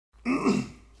Count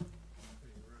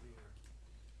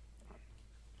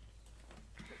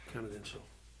it in, so.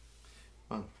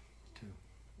 1, 2,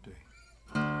 3.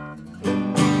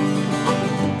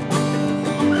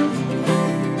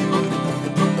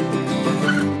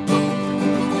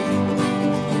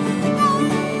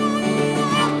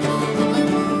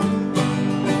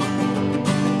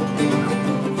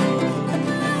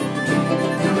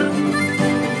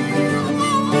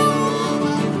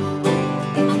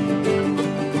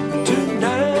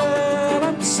 Tonight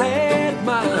I'm sad,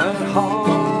 my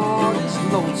heart is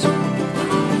lonesome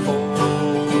for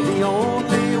the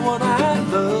only one I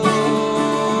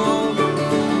love.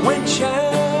 When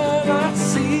shall I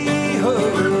see her?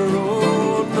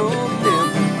 Oh, no,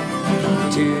 never,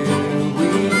 till we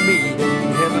meet in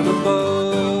heaven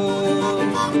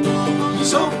above.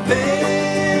 So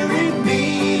bury me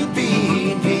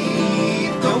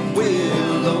beneath the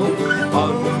willow,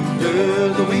 under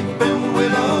the weeping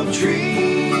willow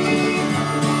tree,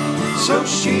 so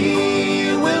she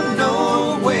will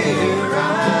know where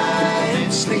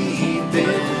I'm sleeping,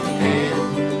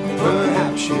 and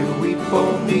perhaps she'll weep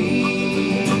for me.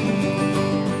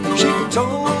 She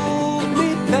told me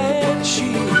that she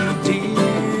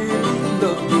dearly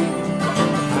loved me.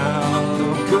 How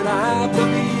could I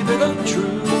believe it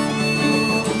untrue?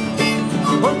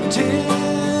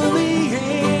 Until the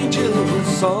angels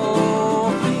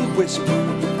softly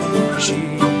whispered, she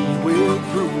will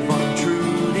prove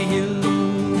untrue to you.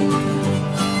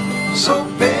 So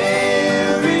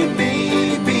bury me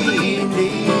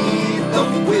beneath the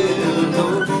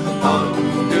willow,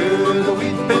 under the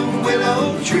weeping willow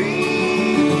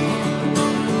tree,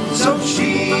 so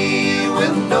she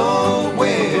will know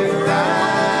where I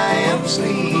am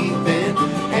sleeping,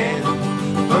 and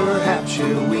perhaps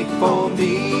she'll weep for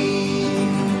me.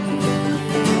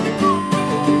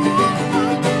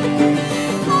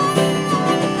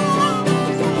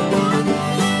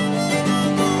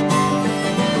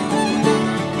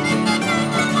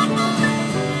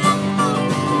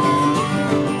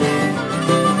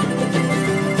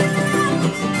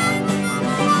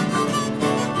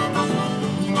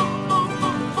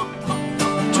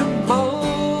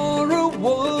 Tomorrow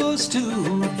was to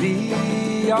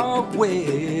be our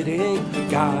wedding.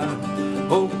 God,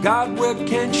 oh God, where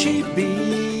can she be?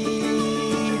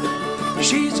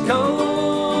 She's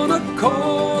gone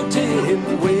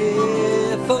a-courting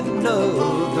with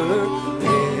another,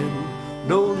 and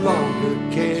no longer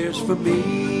cares for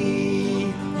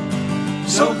me.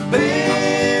 So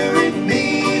bury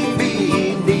me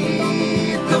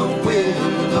beneath the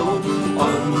willow,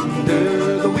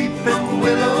 under the weeping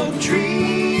willow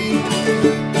tree,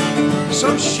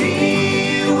 so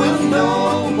she will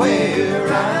know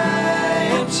where I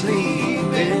am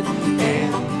sleeping,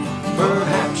 and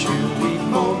perhaps she'll weep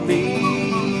for me.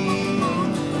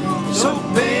 So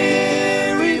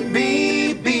bury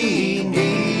me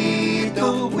beneath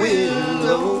the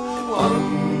willow,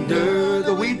 under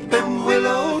the weeping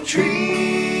willow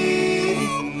tree,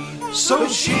 so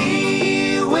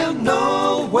she will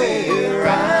know where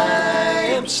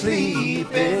I am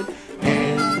sleeping,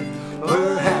 and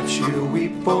perhaps she'll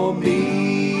weep for me.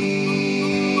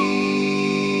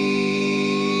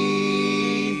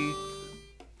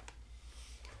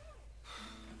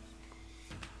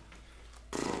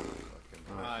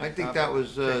 I think that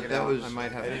was I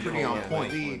might have pretty on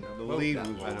point. The lead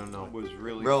was, I don't know, was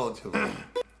really relatively.